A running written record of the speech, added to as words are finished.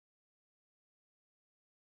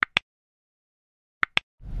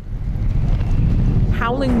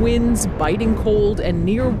howling winds, biting cold, and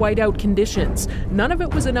near whiteout conditions. None of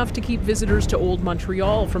it was enough to keep visitors to Old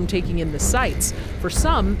Montreal from taking in the sights. For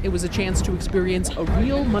some, it was a chance to experience a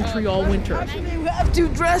real Montreal winter. You have to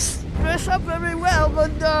dress up very well, but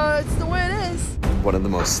it's the way it is. One of the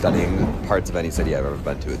most stunning parts of any city I've ever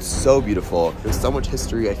been to. It's so beautiful. There's so much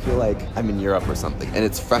history. I feel like I'm in Europe or something. And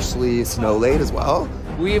it's freshly snow-laid as well.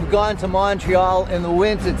 We've gone to Montreal in the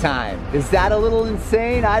winter time. Is that a little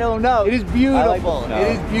insane? I don't know. It is beautiful.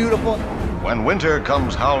 It is beautiful. When winter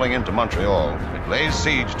comes howling into Montreal, it lays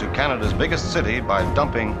siege to Canada's biggest city by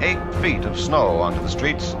dumping 8 feet of snow onto the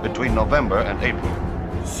streets between November and April.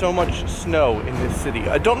 So much snow in this city.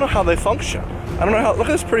 I don't know how they function. I don't know how, look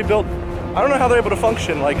at this pretty building. I don't know how they're able to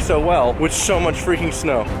function like so well with so much freaking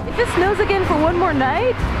snow. If it snows again for one more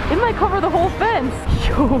night, it might cover the whole fence.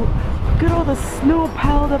 Yo, look at all the snow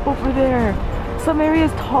piled up over there. Some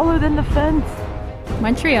areas taller than the fence.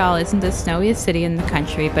 Montreal isn't the snowiest city in the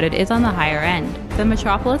country, but it is on the higher end. The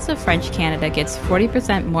metropolis of French Canada gets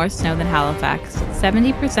 40% more snow than Halifax,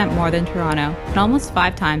 70% more than Toronto, and almost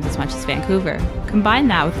 5 times as much as Vancouver. Combine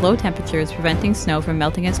that with low temperatures preventing snow from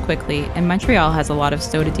melting as quickly, and Montreal has a lot of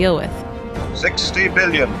snow to deal with. 60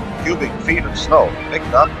 billion cubic feet of snow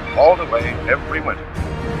picked up all the way every winter.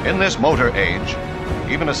 In this motor age,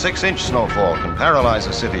 even a 6-inch snowfall can paralyze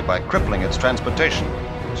a city by crippling its transportation.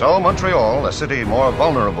 So Montreal, a city more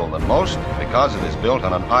vulnerable than most because it is built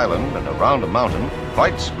on an island and around a mountain,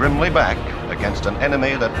 fights grimly back against an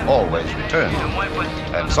enemy that always returns.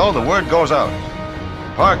 And so the word goes out.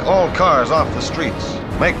 Park all cars off the streets.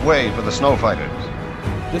 Make way for the snow fighters.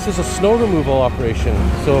 This is a snow removal operation.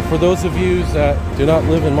 So for those of you that do not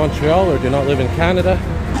live in Montreal or do not live in Canada,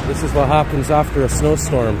 this is what happens after a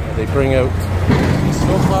snowstorm. They bring out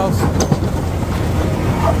snowplows.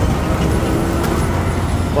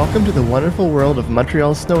 Welcome to the wonderful world of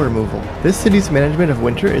Montreal snow removal. This city's management of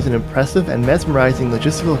winter is an impressive and mesmerizing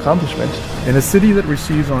logistical accomplishment. In a city that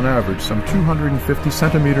receives on average some 250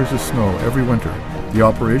 centimeters of snow every winter, the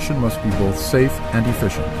operation must be both safe and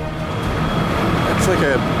efficient. It's like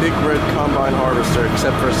a big red combine harvester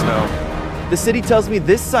except for snow. The city tells me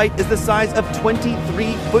this site is the size of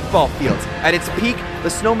 23 football fields. At its peak, the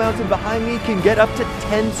snow mountain behind me can get up to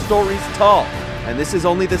 10 stories tall. And this is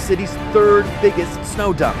only the city's 3rd biggest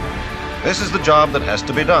snow dump. This is the job that has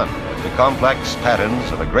to be done. The complex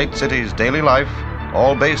patterns of a great city's daily life,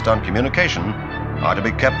 all based on communication, are to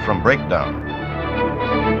be kept from breakdown.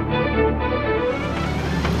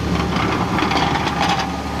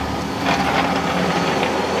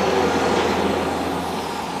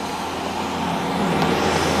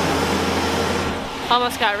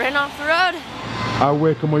 Almost got ran off the road. Ah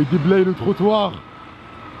ouais, comment il déblaye le trottoir.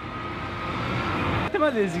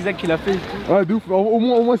 Les zigzags qu'il a fait. Ouais, de ouf. Au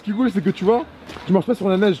moins, ce qui est cool, c'est que tu vois, tu marches pas sur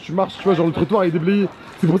la neige, tu marches, tu vois, genre le trottoir est déblayé.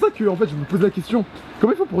 C'est pour ça que, en fait, je me pose la question,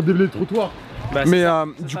 comment il faut pour déblayer le trottoir? Bah, mais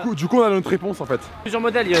du coup, on a notre réponse en fait. Plusieurs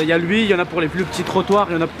modèles, il y a lui, il y en a pour les plus petits trottoirs,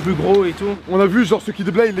 il y en a plus gros et tout. On a vu genre ceux qui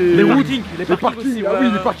déblayent les parkings aussi, ah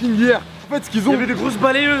oui, les parkings hier. En fait, ce qu'ils ont. Il y avait des grosses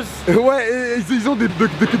balayeuses. Ouais, et ils ont des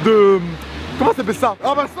comment ça s'appelle ça?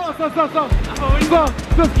 Ah bah ça. Ah bah oui. Ça,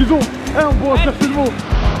 ce qu'ils ont. Eh, on pourra chercher le mot.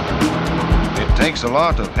 It takes a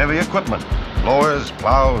lot of heavy equipment. Blowers,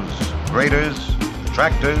 plows, graders,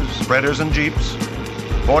 tractors, spreaders and jeeps.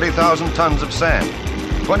 40,000 tons of sand,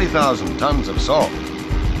 20,000 tons of salt,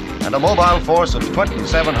 and a mobile force of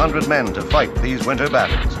 2,700 men to fight these winter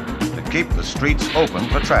battles, to keep the streets open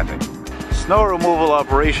for traffic. Snow removal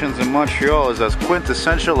operations in Montreal is as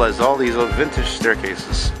quintessential as all these vintage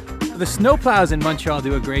staircases. The snowplows in Montreal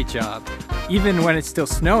do a great job. Even when it's still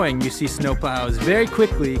snowing, you see snowplows very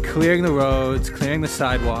quickly clearing the roads, clearing the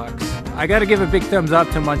sidewalks. I gotta give a big thumbs up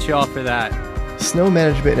to Montreal for that. Snow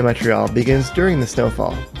management in Montreal begins during the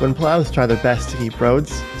snowfall, when plows try their best to keep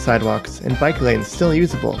roads, sidewalks, and bike lanes still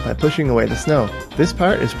usable by pushing away the snow. This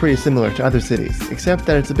part is pretty similar to other cities, except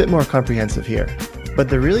that it's a bit more comprehensive here. But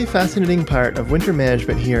the really fascinating part of winter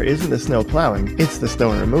management here isn't the snow plowing, it's the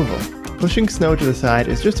snow removal. Pushing snow to the side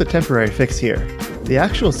is just a temporary fix here. The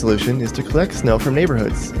actual solution is to collect snow from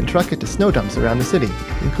neighborhoods and truck it to snow dumps around the city,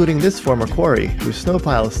 including this former quarry, whose snow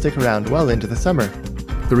piles stick around well into the summer.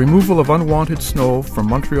 The removal of unwanted snow from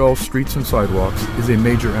Montreal's streets and sidewalks is a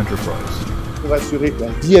major enterprise. Pour assurer la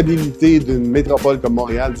viabilité d'une métropole comme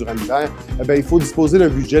Montréal durant l'hiver, il faut disposer d'un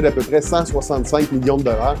budget d'à peu près 165 millions de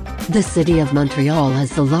dollars. The city of Montreal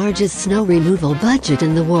has the largest snow removal budget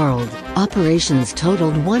in the world. Operations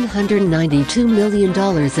totaled $192 million in 2018.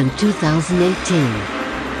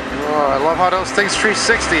 Oh, I love how those things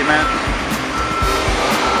 360, man.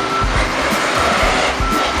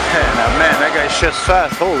 Man, that guy shifts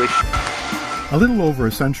fast, holy sh**. A little over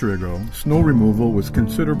a century ago, snow removal was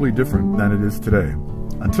considerably different than it is today.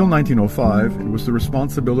 Until 1905, it was the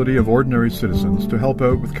responsibility of ordinary citizens to help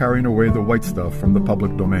out with carrying away the white stuff from the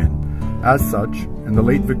public domain. As such, in the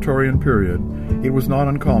late Victorian period, it was not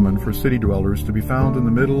uncommon for city dwellers to be found in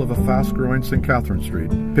the middle of a fast-growing St. Catherine Street,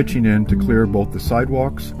 pitching in to clear both the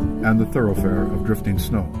sidewalks and the thoroughfare of drifting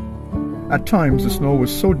snow. At times, the snow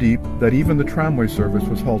was so deep that even the tramway service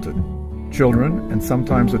was halted. Children, and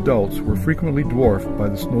sometimes adults, were frequently dwarfed by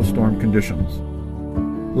the snowstorm conditions.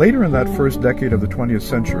 Later in that first decade of the 20th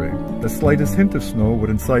century, the slightest hint of snow would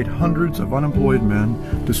incite hundreds of unemployed men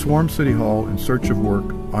to swarm City Hall in search of work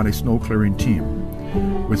on a snow-clearing team.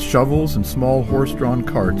 With shovels and small horse-drawn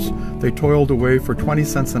carts, they toiled away for 20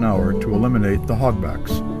 cents an hour to eliminate the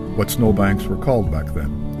hogbacks, what snowbanks were called back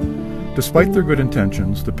then. Despite their good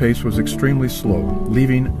intentions, the pace was extremely slow,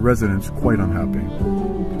 leaving residents quite unhappy.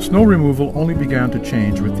 Snow removal only began to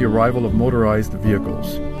change with the arrival of motorized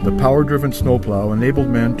vehicles. The power-driven snowplow enabled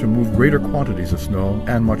men to move greater quantities of snow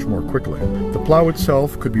and much more quickly. The plow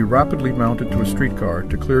itself could be rapidly mounted to a streetcar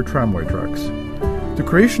to clear tramway tracks. The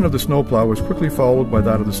creation of the snowplow was quickly followed by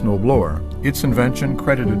that of the snowblower, its invention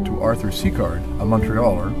credited to Arthur Sicard, a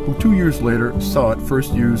Montrealer, who 2 years later saw it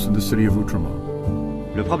first used in the city of Outremont.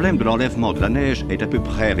 Le problème de l'enlèvement de la neige est à peu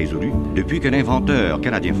près résolu depuis qu'un inventeur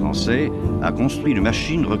canadien-français a construit une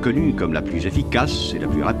machine reconnue comme la plus efficace et la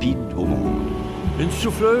plus rapide au monde. Une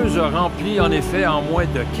souffleuse remplit en effet en moins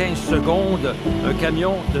de 15 secondes un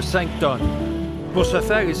camion de 5 tonnes. Pour ce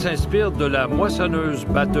faire, il s'inspire de la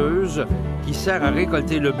moissonneuse-batteuse qui sert à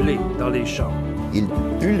récolter le blé dans les champs. Il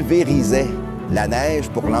pulvérisait la neige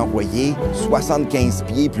pour l'envoyer 75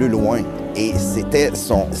 pieds plus loin. Et c'était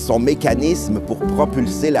son mécanisme pour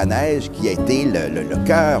propulser la neige qui a été le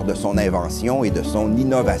cœur de son invention et de son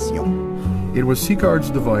innovation. It was Sicard's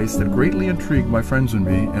device that greatly intrigued my friends and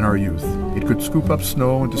me in our youth. It could scoop up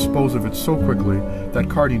snow and dispose of it so quickly that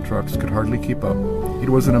carting trucks could hardly keep up. It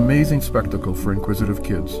was an amazing spectacle for inquisitive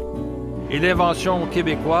kids. Et l'invention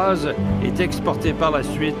québécoise est exportée par la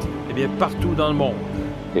suite partout dans le monde.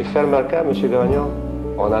 Et faire remarquer, M. Gagnon,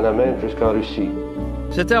 on en a même jusqu'en Russie.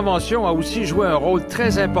 Cette invention a aussi joué un rôle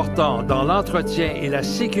très important dans l'entretien et la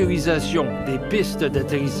sécurisation des pistes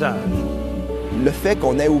d'atterrissage. Le fait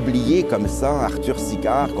qu'on ait oublié comme ça Arthur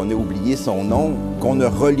Sicard, qu'on ait oublié son nom, qu'on ne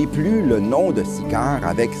relie plus le nom de Sicard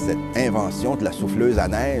avec cette invention de la souffleuse à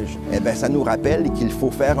neige, ça nous rappelle qu'il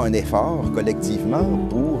faut faire un effort collectivement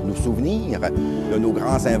pour nous souvenir de nos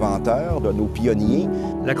grands inventeurs, de nos pionniers.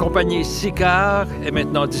 La compagnie Sicard est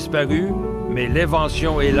maintenant disparue, mais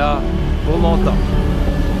l'invention est là pour longtemps.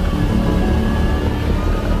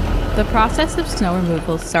 The process of snow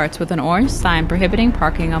removal starts with an orange sign prohibiting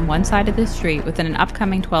parking on one side of the street within an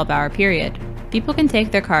upcoming 12-hour period. People can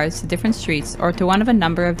take their cars to different streets or to one of a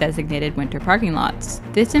number of designated winter parking lots.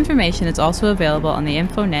 This information is also available on the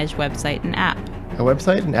InfoNeige website and app. A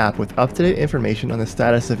website and app with up-to-date information on the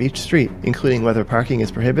status of each street, including whether parking is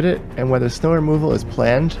prohibited and whether snow removal is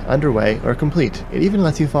planned, underway, or complete. It even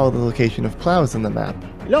lets you follow the location of plows on the map.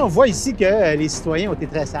 Là, on voit ici que les citoyens ont été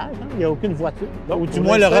très sages. Il n'y a aucune voiture. Ou du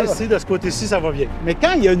moins, le reste, de ce côté-ci, ça va bien. Mais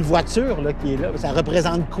quand il y a une voiture là, qui est là, ça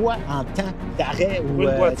représente quoi en temps d'arrêt?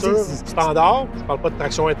 Une voiture standard, je ne parle pas de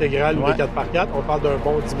traction intégrale ou de 4x4, on parle d'un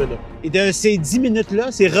bon 10 minutes. Et de ces 10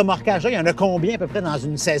 minutes-là, ces remorquages-là, il y en a combien à peu près dans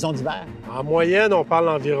une saison d'hiver? En moyenne, on parle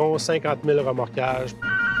d'environ 50 000 remorquages.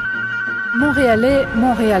 Montréalais,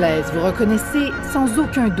 Montréalaises, vous reconnaissez sans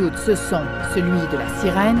aucun doute ce son, celui de la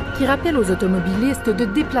sirène qui rappelle aux automobilistes de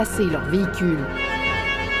déplacer leur véhicule.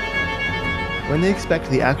 When they expect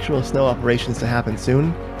the actual snow operations to happen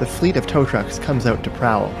soon, the fleet of tow trucks comes out to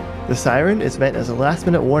prowl. The siren is meant as a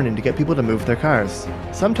last-minute warning to get people to move their cars.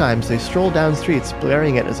 Sometimes they stroll down streets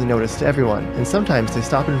blaring it as a notice to everyone, and sometimes they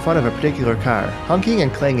stop in front of a particular car, honking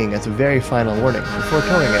and clanging as a very final warning before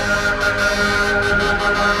towing it.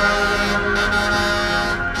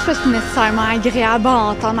 Je sais pas si c'est nécessairement agréable à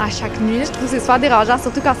entendre à chaque nuit. Je trouve que c'est super dérangeant,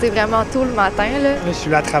 surtout quand c'est vraiment tôt le matin. Là, je suis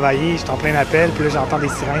là à travailler, je suis en plein appel, puis là j'entends des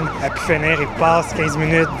sirènes. Puis finir, ils passent 15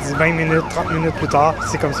 minutes, 20 minutes, 30 minutes plus tard.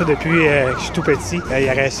 C'est comme ça depuis que je suis tout petit. Il y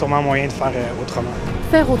aurait sûrement moyen de faire autrement.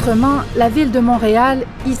 Faire autrement, la ville de Montréal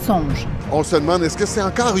y songe. On se demande, est-ce que c'est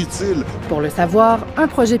encore utile? Pour le savoir, un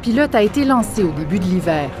projet pilote a été lancé au début de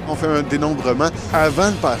l'hiver. On fait un dénombrement avant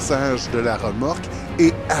le passage de la remorque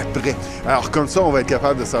et après. Alors comme ça, on va être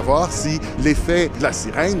capable de savoir si l'effet de la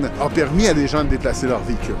sirène a permis à des gens de déplacer leur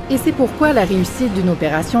véhicule. Et c'est pourquoi la réussite d'une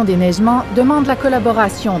opération déneigement demande la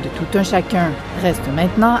collaboration de tout un chacun. Reste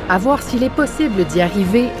maintenant à voir s'il est possible d'y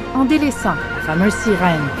arriver en délaissant la fameuse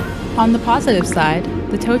sirène. On the positive side,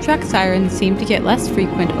 The tow truck sirens seem to get less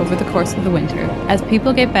frequent over the course of the winter, as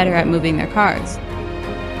people get better at moving their cars.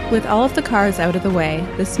 With all of the cars out of the way,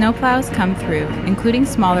 the snowplows come through, including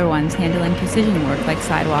smaller ones handling precision work like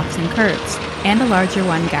sidewalks and curbs, and a larger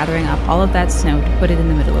one gathering up all of that snow to put it in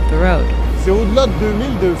the middle of the road. C'est au-delà de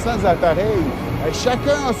 2200 appareils.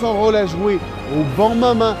 Chacun a son rôle à jouer, au bon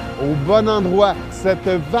moment, au bon endroit. Cette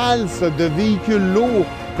valse de véhicules lourds,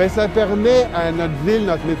 ça permet à notre ville,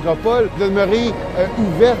 notre métropole, de demeurer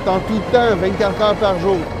ouverte en tout temps, 24 heures par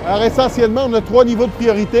jour. Alors essentiellement, on a 3 niveaux de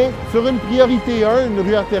priorité. Sur une priorité 1, une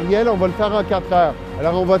rue artérielle, on va le faire en 4 heures.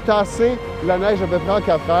 Alors on va tasser la neige à peu près en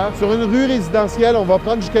 4 heures. Sur une rue résidentielle, on va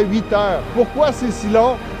prendre jusqu'à 8 heures. Pourquoi c'est si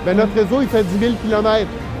long? Notre réseau, il fait 10 000 km.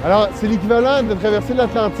 Alors c'est l'équivalent de traverser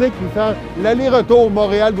l'Atlantique et faire l'aller-retour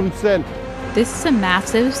Montréal-Bruxelles. This is a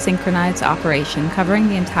massive, synchronized operation covering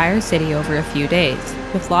the entire city over a few days,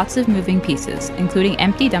 with lots of moving pieces, including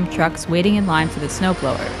empty dump trucks waiting in line for the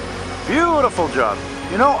snowblower. Beautiful job.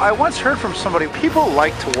 You know, I once heard from somebody, people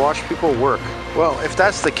like to watch people work. Well, if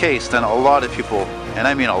that's the case, then a lot of people, and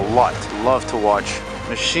I mean a lot, love to watch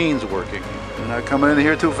machines working. You're not coming in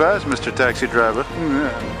here too fast, Mr. Taxi Driver.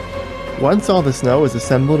 Once all the snow is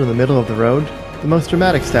assembled in the middle of the road, the most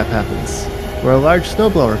dramatic step happens, where a large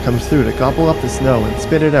snowblower comes through to gobble up the snow and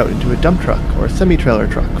spit it out into a dump truck or a semi-trailer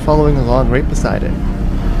truck following along right beside it.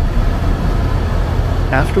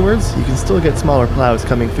 Afterwards, you can still get smaller plows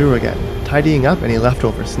coming through again, tidying up any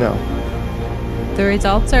leftover snow. The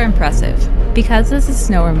results are impressive. Because this is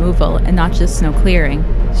snow removal and not just snow clearing,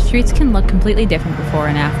 streets can look completely different before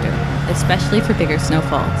and after, especially for bigger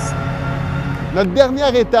snowfalls. Notre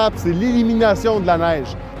dernière étape, c'est l'élimination de la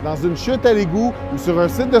neige. Dans une chute à l'égout ou sur un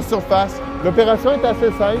site de surface, l'opération est assez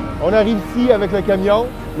simple. On arrive ici avec le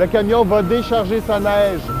camion va décharger sa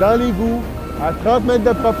neige dans l'égout à 30 mètres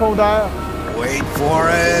de profondeur. Wait for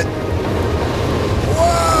it!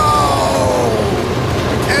 Whoa!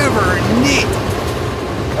 Ever neat!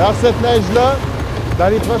 Alors cette neige-là, dans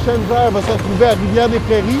les prochaines heures, va se retrouver à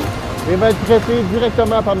Rivière-des-Prairies et va être traitée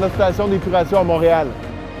directement par notre station d'épuration à Montréal.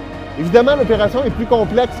 Évidemment, l'opération est plus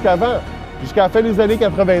complexe qu'avant. Jusqu'à la fin des années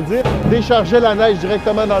 90, décharger la neige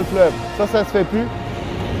directement dans le fleuve. Ça se fait plus.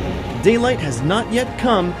 Daylight has not yet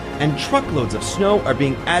come, and truckloads of snow are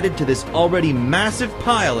being added to this already massive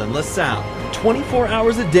pile in LaSalle. 24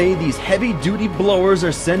 hours a day, these heavy-duty blowers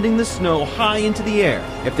are sending the snow high into the air.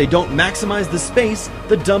 If they don't maximize the space,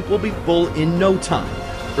 the dump will be full in no time.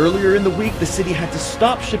 Earlier in the week, the city had to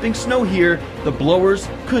stop shipping snow here. The blowers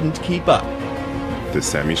couldn't keep up. The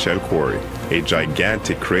Saint-Michel Quarry, a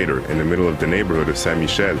gigantic crater in the middle of the neighborhood of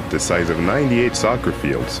Saint-Michel, the size of 98 soccer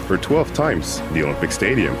fields, or 12 times the Olympic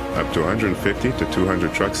Stadium. Up to 150 to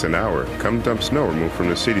 200 trucks an hour come dump snow removed from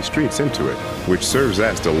the city streets into it, which serves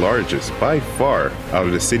as the largest, by far, out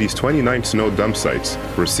of the city's 29 snow dump sites,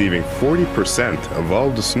 receiving 40% of all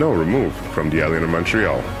the snow removed from the island of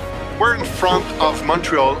Montreal. We're in front of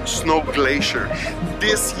Montreal Snow Glacier.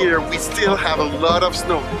 This year we still have a lot of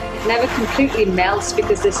snow. It never completely melts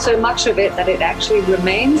because there's so much of it that it actually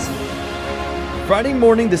remains. Friday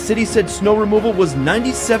morning, the city said snow removal was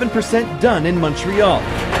 97% done in Montreal.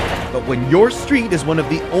 But when your street is one of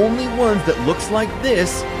the only ones that looks like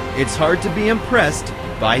this, it's hard to be impressed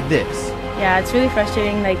by this. Yeah, it's really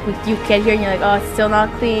frustrating. Like, you get here and you're like, oh, it's still not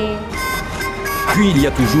clean. Puis il y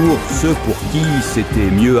a toujours ceux pour qui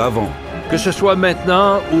c'était mieux avant. Que ce soit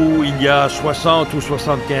maintenant ou il y a 60 ou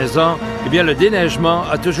 75 ans, eh bien le déneigement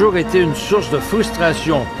a toujours été une source de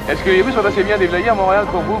frustration. Est-ce que les rues sont assez bien déblayées à Montréal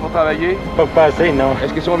pour vous, pour travailler? Pas assez, non.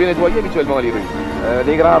 Est-ce qu'ils sont bien nettoyés habituellement les rues?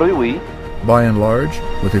 Les grandes rues, oui. By and large,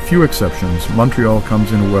 with a few exceptions, Montreal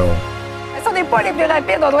comes in well. Si on n'est pas les plus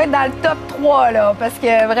rapides, on doit être dans le top 3, là, parce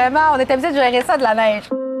que vraiment, on est habitué de gérer ça de la neige.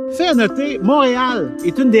 Fait à noter, Montréal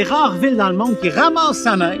est une des rares villes dans le monde qui ramasse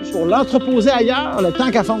sa neige pour l'entreposer ailleurs le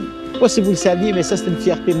temps qu'elle fonde. Je sais pas si vous le saviez, mais ça, c'est une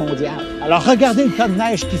fierté mondiale. Alors, regardez le tas de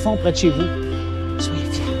neige qu'ils font près de chez vous. Soyez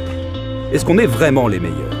fiers. Est-ce qu'on est vraiment les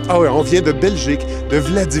meilleurs? Ah oui, on vient de Belgique, de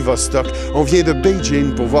Vladivostok, on vient de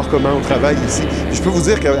Beijing pour voir comment on travaille ici. Et je peux vous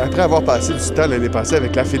dire qu'après avoir passé du temps l'année passée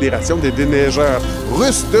avec la Fédération des déneigeurs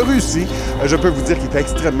russes de Russie, je peux vous dire qu'il était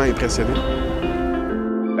extrêmement impressionné.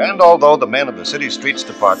 And although the men of the city streets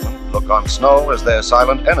department look on snow as their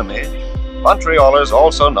silent enemy, Montrealers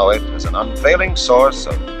also know it as an unfailing source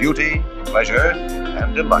of beauty, pleasure,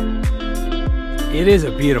 and delight. It is a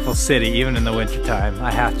beautiful city, even in the wintertime, I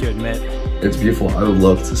have to admit. It's beautiful. I would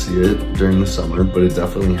love to see it during the summer, but it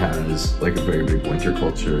definitely has like a very big winter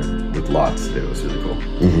culture with lots to do. It's really cool.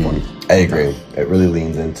 I agree. It really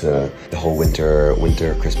leans into the whole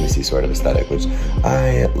winter Christmassy sort of aesthetic, which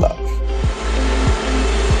I love.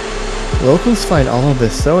 Locals find all of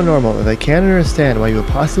this so normal that they can't understand why you would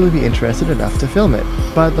possibly be interested enough to film it,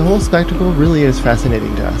 but the whole spectacle really is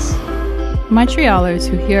fascinating to us. Montrealers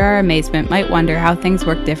who hear our amazement might wonder how things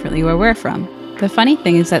work differently where we're from. The funny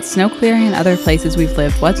thing is that snow clearing in other places we've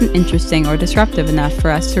lived wasn't interesting or disruptive enough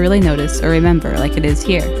for us to really notice or remember like it is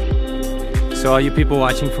here. So all you people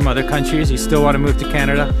watching from other countries, you still want to move to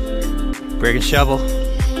Canada? Bring a shovel.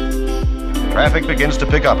 Traffic begins to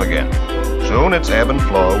pick up again. Soon its ebb and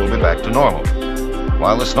flow will be back to normal,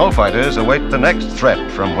 while the snow fighters await the next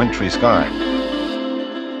threat from wintry sky.